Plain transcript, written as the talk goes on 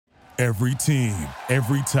Every team,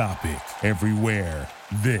 every topic, everywhere.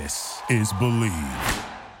 This is Believe.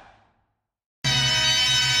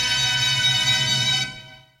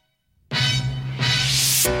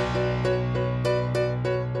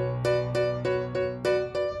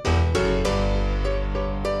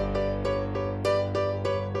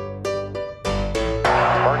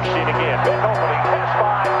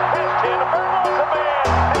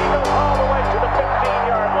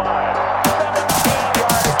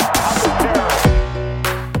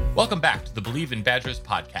 Welcome back to the Believe in Badgers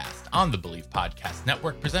podcast on the Believe Podcast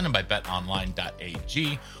Network, presented by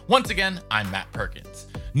betonline.ag. Once again, I'm Matt Perkins.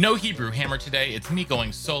 No Hebrew Hammer today. It's me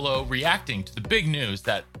going solo, reacting to the big news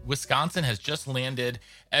that Wisconsin has just landed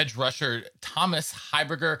edge rusher Thomas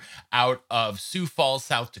Heiberger out of Sioux Falls,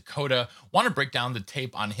 South Dakota. Want to break down the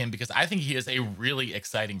tape on him because I think he is a really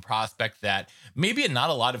exciting prospect that maybe not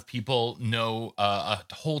a lot of people know a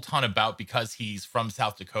whole ton about because he's from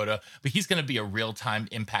South Dakota, but he's going to be a real-time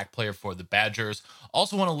impact player for the Badgers.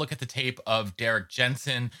 Also want to look at the tape of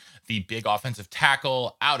Jensen, the big offensive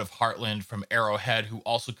tackle out of Heartland from Arrowhead, who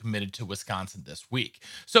also committed to Wisconsin this week.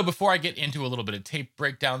 So before I get into a little bit of tape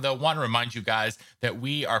breakdown, though, I want to remind you guys that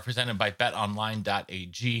we are presented by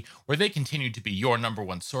betonline.ag, where they continue to be your number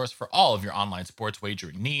one source for all of your online sports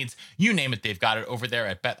wagering needs. You name it, they've got it over there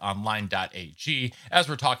at betonline.ag. As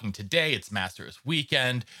we're talking today, it's Masters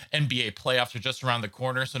weekend. NBA playoffs are just around the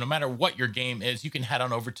corner, so no matter what your game is, you can head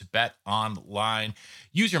on over to BetOnline.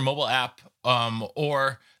 Use your mobile app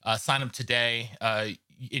or sign up today and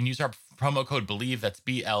use our promo code BELIEVE, that's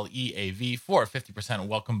BLEAV, for a 50%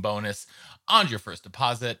 welcome bonus on your first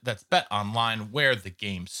deposit. That's BetOnline, where the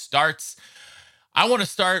game starts. I want to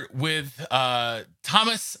start with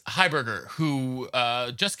Thomas Heiberger, who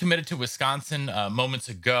just committed to Wisconsin moments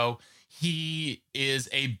ago. He is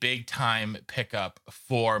a big-time pickup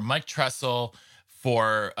for Mike Tressel,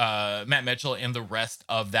 for Matt Mitchell, and the rest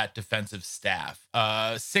of that defensive staff.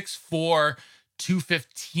 6'4",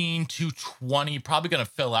 215, 220, probably going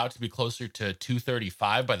to fill out to be closer to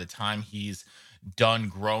 235 by the time he's done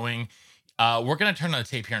growing. We're going to turn on the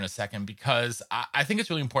tape here in a second because I think it's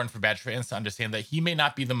really important for Badger fans to understand that he may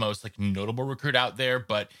not be the most notable recruit out there,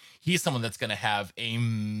 but he's someone that's going to have a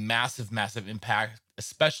massive, massive impact,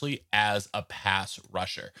 especially as a pass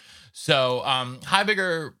rusher. So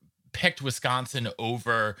Heiberger picked Wisconsin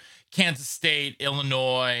over Kansas State,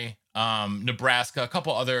 Illinois, Nebraska, a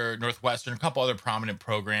couple other Northwestern, a couple other prominent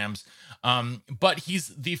programs. But he's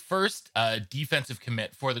the first defensive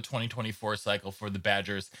commit for the 2024 cycle for the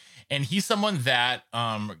Badgers. And he's someone that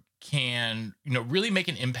can, really make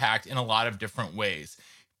an impact in a lot of different ways.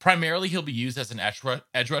 Primarily, he'll be used as an edge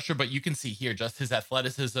rusher, but you can see here just his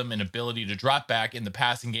athleticism and ability to drop back in the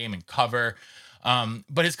passing game and cover.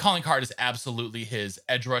 But his calling card is absolutely his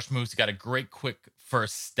edge rush moves. He's got a great quick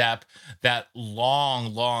first step. That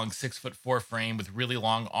long 6'4" frame with really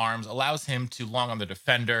long arms allows him to long on the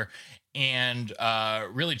defender and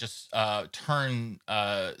really just turn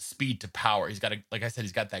speed to power. He's got like I said,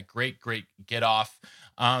 he's got that great get off.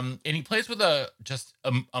 And he plays with a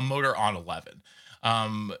motor on 11.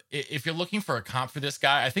 If you're looking for a comp for this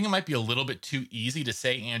guy, I think it might be a little bit too easy to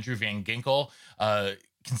say Andrew Van Ginkel,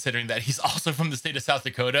 considering that he's also from the state of South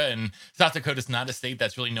Dakota, and South Dakota is not a state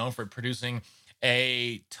that's really known for producing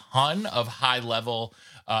a ton of high level,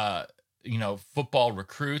 football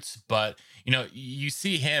recruits. But, you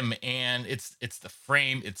see him and it's the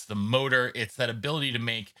frame, it's the motor, it's that ability to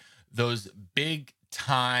make those big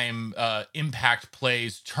time impact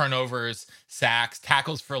plays, turnovers, sacks,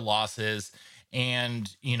 tackles for losses. And,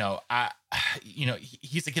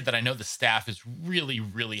 he's a kid that I know the staff is really,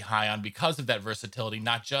 really high on because of that versatility,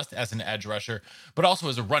 not just as an edge rusher, but also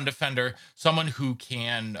as a run defender, someone who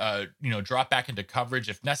can, drop back into coverage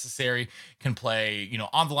if necessary, can play,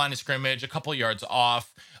 on the line of scrimmage, a couple yards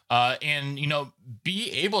off, and, be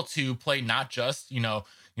able to play not just,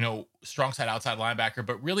 strong side, outside linebacker,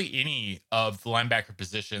 but really any of the linebacker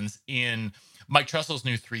positions in Mike Tressel's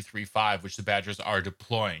new 3-3-5, which the Badgers are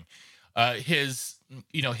deploying. His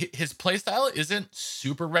play style isn't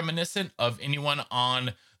super reminiscent of anyone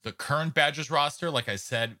on the current Badgers roster. Like I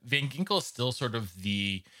said, Van Ginkel is still sort of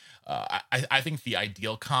the, I think the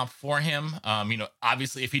ideal comp for him.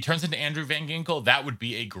 Obviously if he turns into Andrew Van Ginkel, that would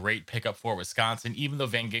be a great pickup for Wisconsin. Even though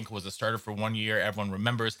Van Ginkel was a starter for 1 year, everyone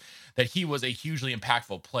remembers that he was a hugely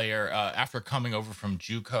impactful player after coming over from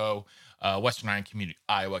JUCO, Western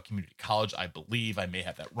Iowa Community College, I believe. I may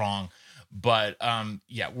have that wrong. But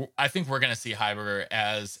I think we're going to see Heiberger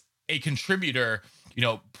as a contributor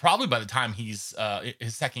probably by the time he's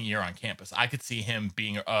his second year on campus, I could see him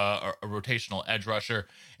being a rotational edge rusher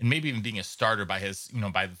and maybe even being a starter by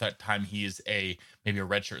by the time he is maybe a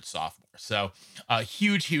redshirt sophomore. So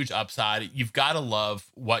huge upside. You've got to love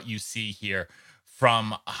what you see here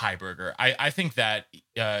from Heiberger. I think that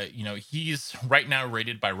he's right now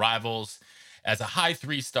rated by Rivals as a high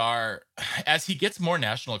 3-star. As he gets more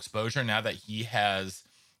national exposure, now that he has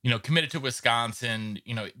committed to Wisconsin,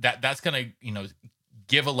 that's gonna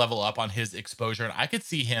give a level up on his exposure, and I could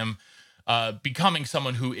see him becoming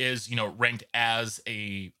someone who is ranked as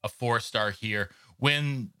a 4-star here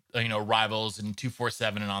when Rivals and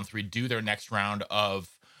 247 and On3 do their next round of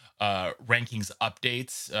rankings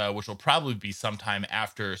updates, which will probably be sometime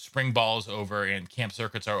after spring ball is over and camp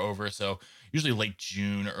circuits are over. So usually late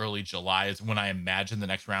June, early July is when I imagine the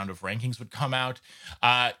next round of rankings would come out.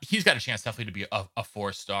 He's got a chance definitely to be a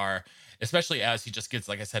 4-star, especially as he just gets,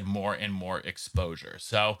 like I said, more and more exposure.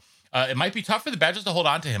 So it might be tough for the Badgers to hold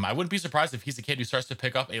on to him. I wouldn't be surprised if he's a kid who starts to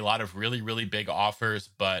pick up a lot of really big offers,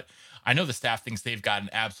 but I know the staff thinks they've got an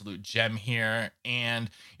absolute gem here, and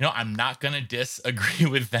I'm not going to disagree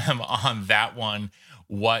with them on that one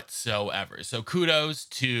whatsoever. So kudos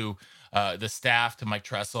to the staff, to Mike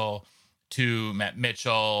Tressel, to Matt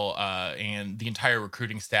Mitchell, and the entire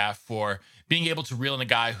recruiting staff for being able to reel in a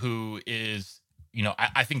guy who is,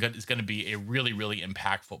 I think is going to be a really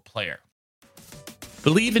impactful player.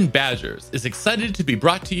 Believe in Badgers is excited to be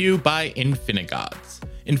brought to you by Infinigods.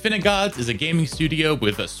 Infinigods is a gaming studio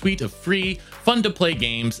with a suite of free, fun-to-play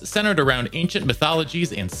games centered around ancient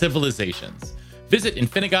mythologies and civilizations. Visit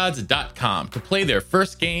Infinigods.com to play their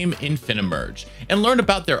first game, Infinimerge, and learn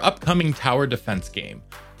about their upcoming tower defense game.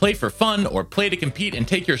 Play for fun or play to compete and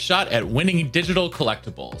take your shot at winning digital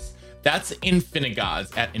collectibles. That's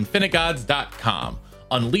Infinigods at Infinigods.com,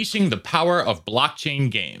 unleashing the power of blockchain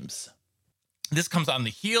games. This comes on the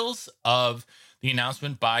heels of the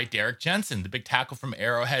announcement by Derek Jensen, the big tackle from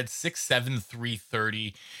Arrowhead, 6'7",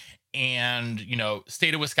 330, and,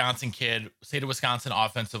 state of Wisconsin kid, state of Wisconsin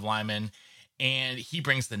offensive lineman, and he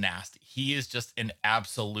brings the nasty. He is just an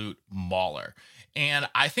absolute mauler. And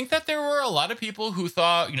I think that there were a lot of people who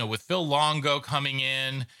thought, with Phil Longo coming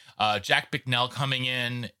in, Jack Bicknell coming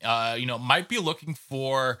in, might be looking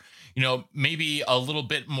for, maybe a little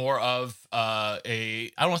bit more of I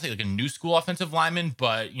don't want to say like a new school offensive lineman,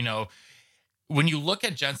 but, when you look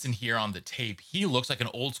at Jensen here on the tape, he looks like an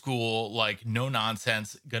old school, like no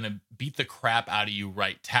nonsense, gonna beat the crap out of you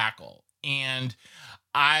right tackle. And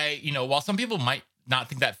while some people might not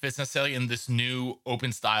think that fits necessarily in this new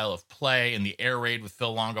open style of play and the air raid with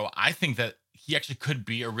Phil Longo, I think that he actually could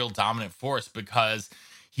be a real dominant force because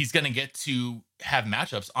he's going to get to have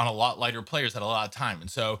matchups on a lot lighter players at a lot of time. And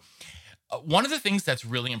so one of the things that's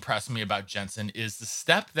really impressed me about Jensen is the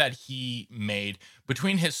step that he made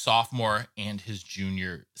between his sophomore and his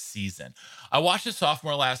junior season. I watched his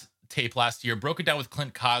sophomore tape last year, broke it down with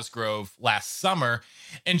Clint Cosgrove last summer,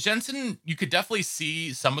 and Jensen, you could definitely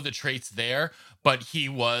see some of the traits there, but he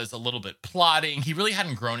was a little bit plodding. He really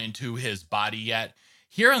hadn't grown into his body yet.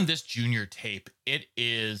 Here on this junior tape,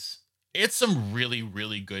 it's some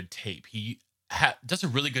really good tape. He does a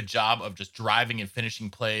really good job of just driving and finishing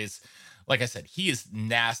plays. Like I said, he is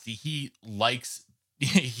nasty. He loves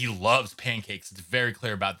pancakes. It's very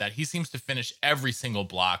clear about that. He seems to finish every single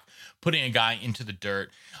block, putting a guy into the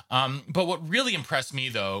dirt. But what really impressed me,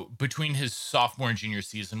 though, between his sophomore and junior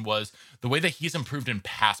season was the way that he's improved in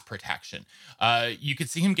pass protection. You could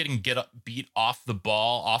see him getting beat off the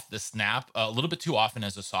ball, off the snap, a little bit too often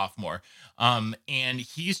as a sophomore. And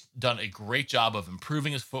he's done a great job of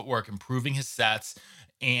improving his footwork, improving his sets,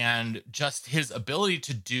 and just his ability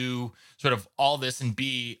to do sort of all this and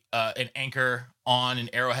be an anchor on an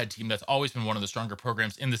Arrowhead team that's always been one of the stronger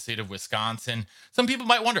programs in the state of Wisconsin. Some people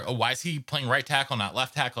might wonder, why is he playing right tackle, not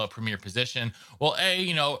left tackle, a premier position? Well,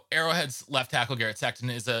 Arrowhead's left tackle, Garrett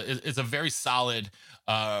Sexton, is a very solid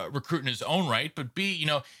recruit in his own right. But B,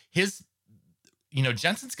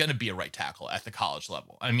 Jensen's going to be a right tackle at the college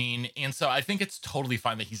level. I mean, and so I think it's totally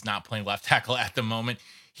fine that he's not playing left tackle at the moment.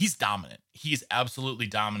 He's dominant. He's absolutely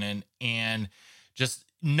dominant. And just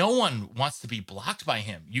no one wants to be blocked by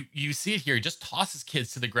him. You see it here. He just tosses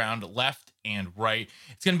kids to the ground left and right.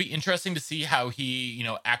 It's going to be interesting to see how he,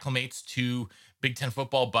 acclimates to Big Ten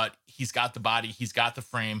football, but he's got the body, he's got the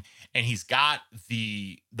frame, and he's got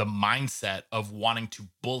the mindset of wanting to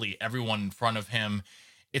bully everyone in front of him.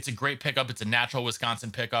 It's a great pickup. It's a natural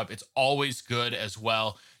Wisconsin pickup. It's always good as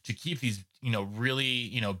well to keep these,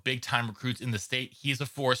 really, big time recruits in the state. He's a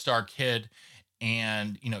 4-star kid,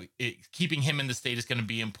 and, keeping him in the state is going to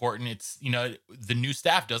be important. It's, the new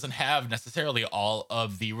staff doesn't have necessarily all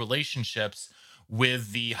of the relationships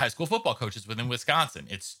with the high school football coaches within Wisconsin.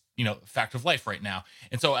 It's, fact of life right now.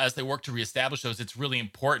 And so as they work to reestablish those, it's really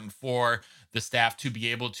important for the staff to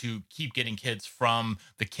be able to keep getting kids from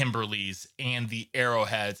the Kimberleys and the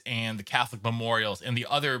Arrowheads and the Catholic Memorials and the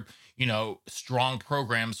other, strong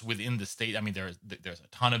programs within the state. I mean, there's a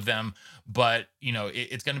ton of them, but,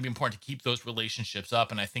 it's going to be important to keep those relationships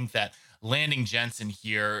up. And I think that landing Jensen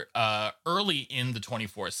here early in the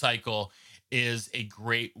 24 cycle is a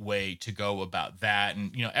great way to go about that.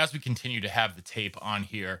 And, as we continue to have the tape on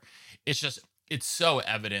here, it's so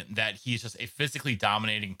evident that he's just a physically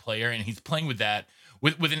dominating player, and he's playing with that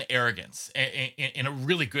with an arrogance and a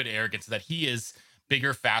really good arrogance that he is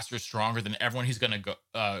bigger, faster, stronger than everyone he's going to go,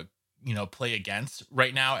 play against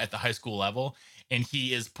right now at the high school level. And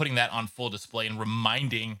he is putting that on full display and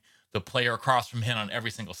reminding the player across from him on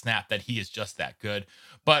every single snap that he is just that good.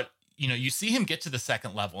 But you see him get to the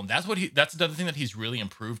second level, and that's another thing that he's really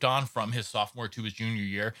improved on from his sophomore to his junior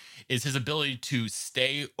year, is his ability to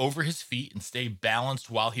stay over his feet and stay balanced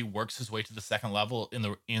while he works his way to the second level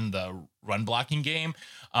in the run blocking game,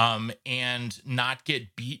 and not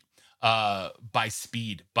get beat by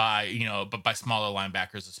speed, but by smaller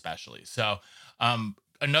linebackers especially. So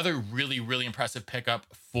another really, really impressive pickup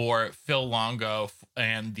for Phil Longo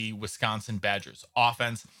and the Wisconsin Badgers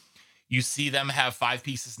offense. You see them have 5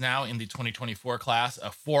 pieces now in the 2024 class,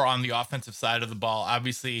 4 on the offensive side of the ball.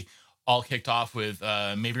 Obviously, all kicked off with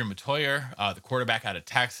Maverick Matoyer, the quarterback out of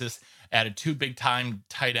Texas, added 2 big-time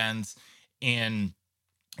tight ends in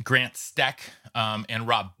Grant Steck and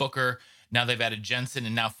Rob Booker. Now they've added Jensen,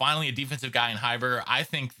 and now finally a defensive guy in Heiberger. I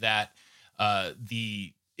think that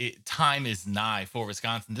time is nigh for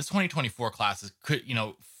Wisconsin. This 2024 class could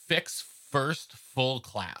fix first full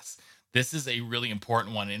class. This is a really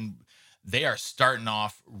important one, and they are starting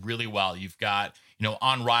off really well. You've got,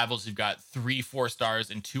 on Rivals, you've got 3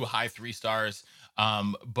 4-stars and 2 high 3-stars.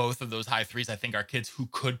 Both of those high 3s, I think, are kids who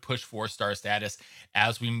could push 4-star status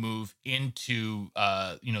as we move into,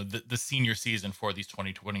 the senior season for these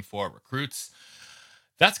 2024 recruits.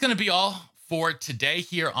 That's going to be all for today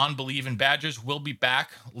here on Believe in Badgers. We'll be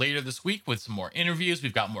back later this week with some more interviews.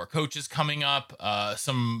 We've got more coaches coming up,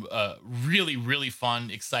 some really, really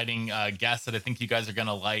fun, exciting guests that I think you guys are going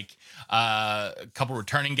to like, a couple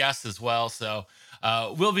returning guests as well. So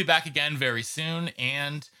we'll be back again very soon.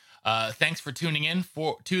 And thanks for tuning in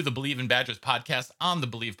to the Believe in Badgers podcast on the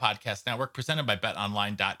Believe Podcast Network, presented by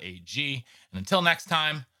betonline.ag. And until next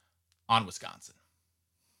time, on Wisconsin.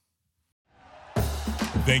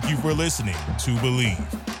 Thank you for listening to Believe.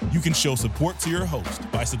 You can show support to your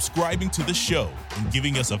host by subscribing to the show and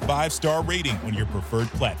giving us a 5-star rating on your preferred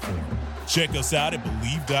platform. Check us out at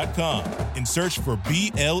Believe.com and search for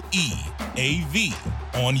BLEAV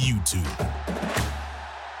on YouTube.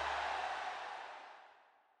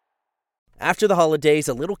 After the holidays,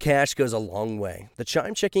 a little cash goes a long way. The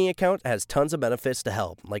Chime checking account has tons of benefits to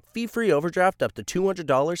help, like fee-free overdraft up to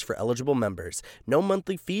 $200 for eligible members, no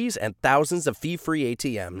monthly fees, and thousands of fee-free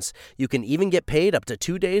ATMs. You can even get paid up to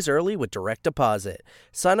 2 days early with direct deposit.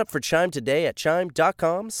 Sign up for Chime today at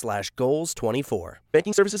chime.com/goals24.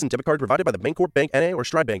 Banking services and debit card provided by the Bancorp Bank N.A. or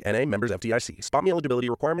Stride Bank N.A. members FDIC. Spot me eligibility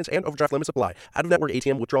requirements and overdraft limits apply. Out-of-network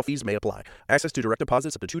ATM withdrawal fees may apply. Access to direct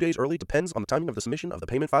deposits up to 2 days early depends on the timing of the submission of the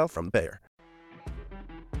payment file from the payer.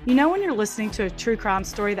 You know when you're listening to a true crime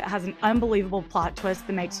story that has an unbelievable plot twist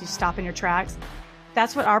that makes you stop in your tracks?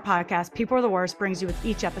 That's what our podcast, People Are the Worst, brings you with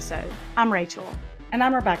each episode. I'm Rachel. And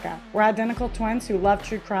I'm Rebecca. We're identical twins who love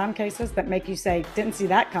true crime cases that make you say, didn't see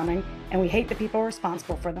that coming, and we hate the people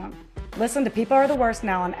responsible for them. Listen to People Are the Worst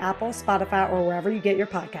now on Apple, Spotify, or wherever you get your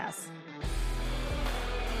podcasts.